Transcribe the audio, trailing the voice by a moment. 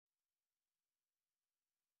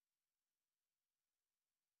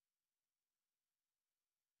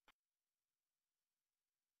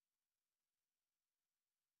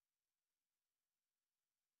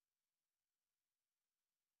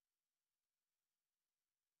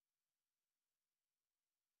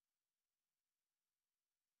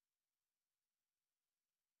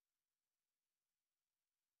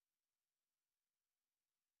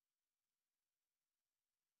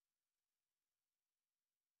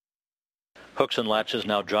Hooks and latches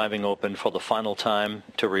now driving open for the final time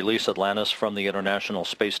to release Atlantis from the International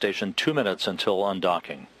Space Station, 2 minutes until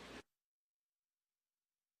undocking.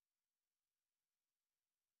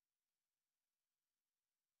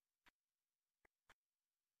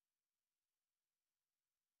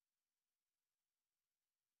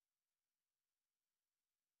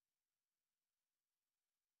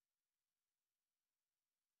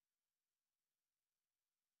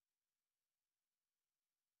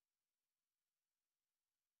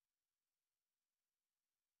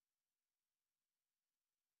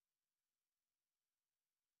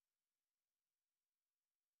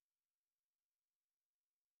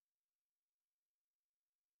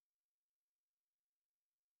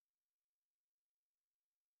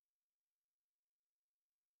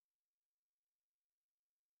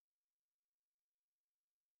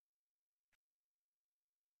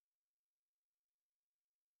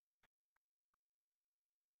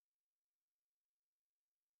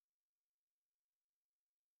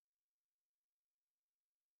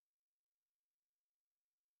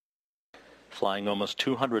 Flying almost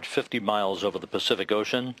 250 miles over the Pacific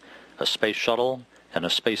Ocean, a space shuttle and a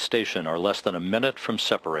space station are less than a minute from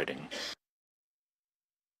separating.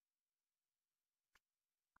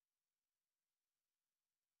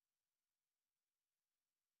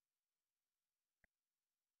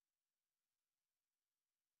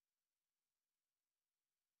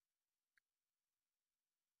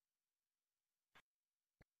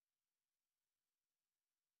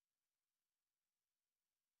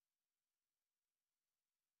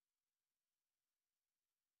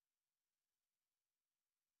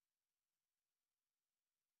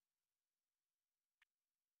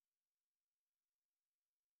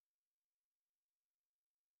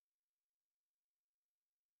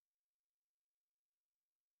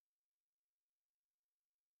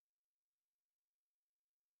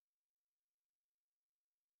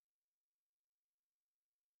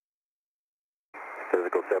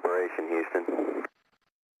 Physical separation, Houston.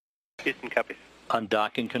 Houston copies.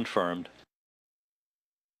 Undocking confirmed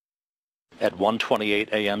at 1:28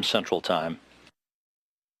 a.m. Central Time.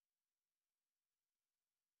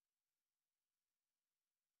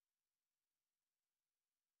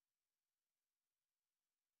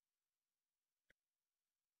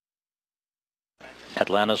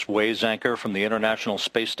 Atlantis weighs anchor from the International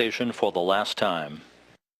Space Station for the last time.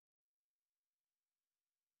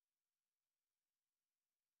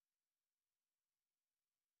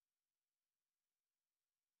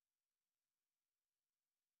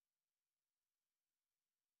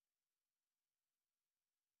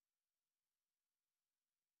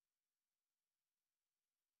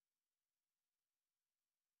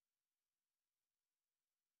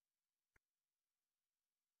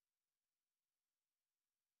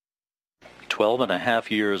 Twelve and a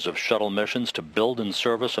half years of shuttle missions to build and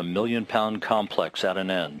service a million-pound complex at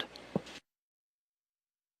an end.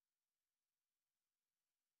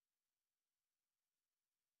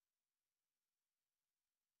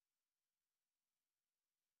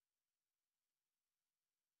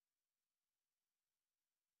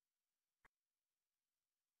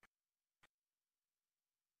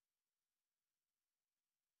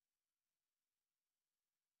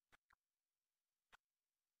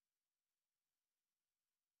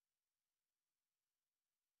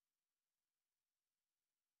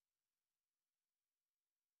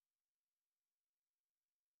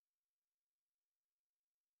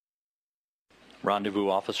 Rendezvous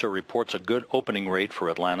officer reports a good opening rate for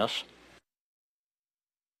Atlantis.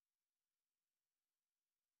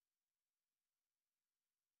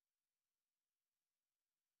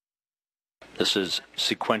 This is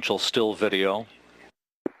sequential still video.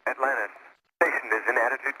 Atlantis, station is in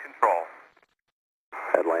attitude control.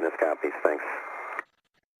 Atlantis copies, thanks.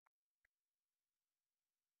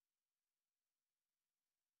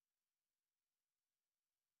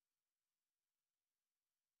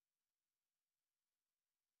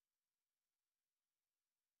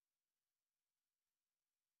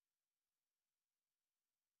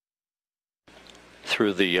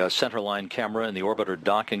 Through the centerline camera in the orbiter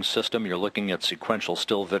docking system, you're looking at sequential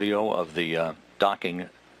still video of the docking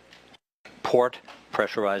port,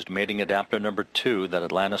 pressurized mating adapter number 2 that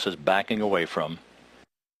Atlantis is backing away from.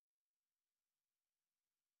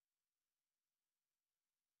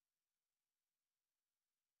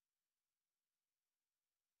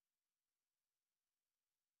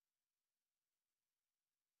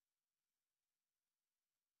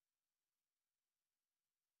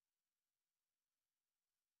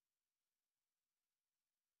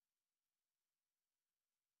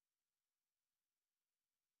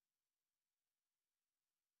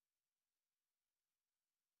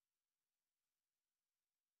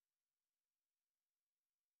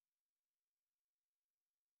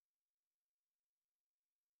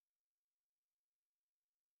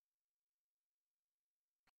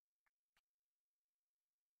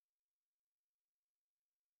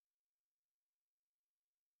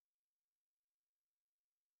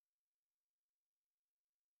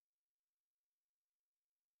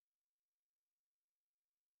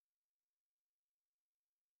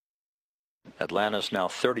 Atlantis now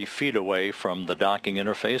 30 feet away from the docking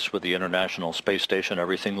interface with the International Space Station.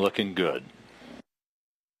 Everything looking good.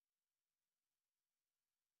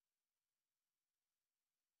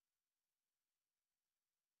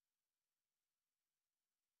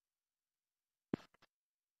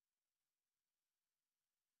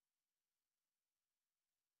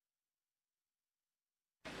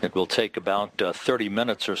 It will take about 30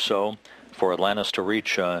 minutes or so for Atlantis to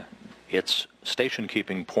reach its station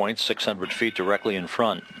keeping point, 600 feet directly in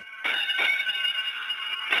front.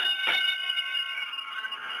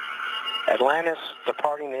 Atlantis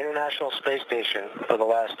departing the International Space Station for the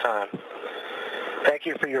last time. Thank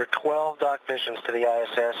you for your 12 dock missions to the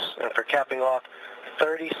ISS and for capping off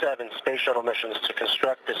 37 space shuttle missions to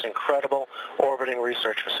construct this incredible orbiting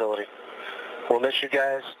research facility. We'll miss you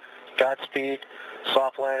guys. Godspeed,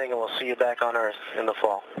 soft landing, and we'll see you back on Earth in the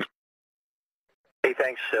fall. Hey,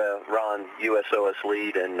 thanks, Ron, USOS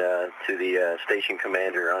lead, and to the station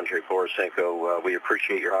commander, Andrei Borisenko. We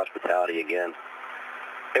appreciate your hospitality again.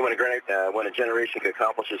 Hey, when a generation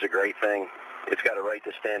accomplishes a great thing, it's got a right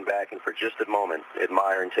to stand back and for just a moment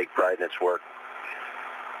admire and take pride in its work.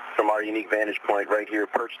 From our unique vantage point right here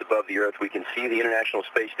perched above the Earth, we can see the International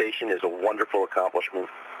Space Station is a wonderful accomplishment.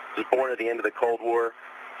 It was born at the end of the Cold War.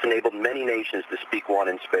 It's enabled many nations to speak one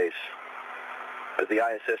in space. As the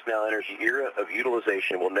ISS now enters the era of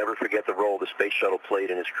utilization, we'll never forget the role the Space Shuttle played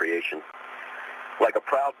in its creation. Like a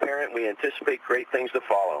proud parent, we anticipate great things to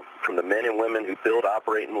follow from the men and women who build,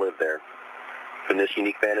 operate, and live there. From this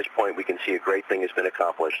unique vantage point, we can see a great thing has been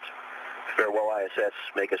accomplished. Farewell, ISS.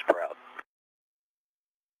 Make us proud.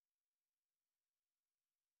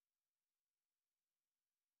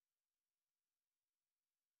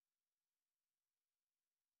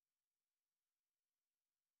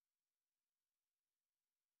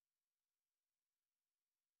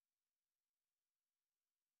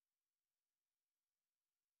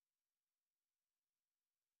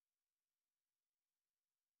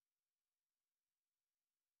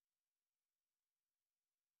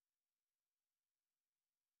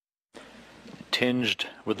 Tinged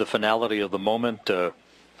with the finality of the moment,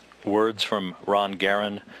 words from Ron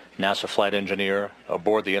Garan, NASA flight engineer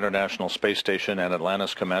aboard the International Space Station, and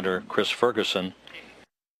Atlantis Commander Chris Ferguson,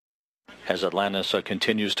 as Atlantis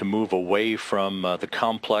continues to move away from the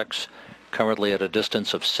complex, currently at a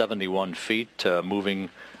distance of 71 feet, moving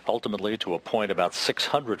ultimately to a point about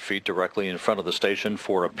 600 feet directly in front of the station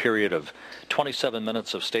for a period of 27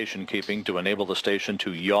 minutes of station keeping to enable the station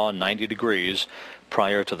to yaw 90 degrees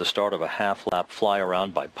prior to the start of a half-lap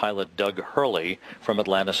fly-around by pilot Doug Hurley from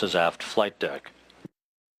Atlantis' aft flight deck.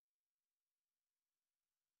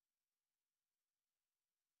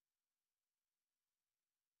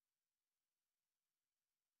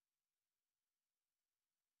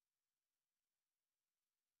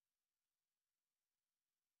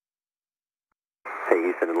 Hey,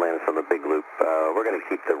 Houston, Atlantis on the big loop. We're going to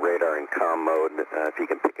keep the radar in comm mode if you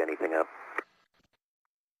can pick anything up.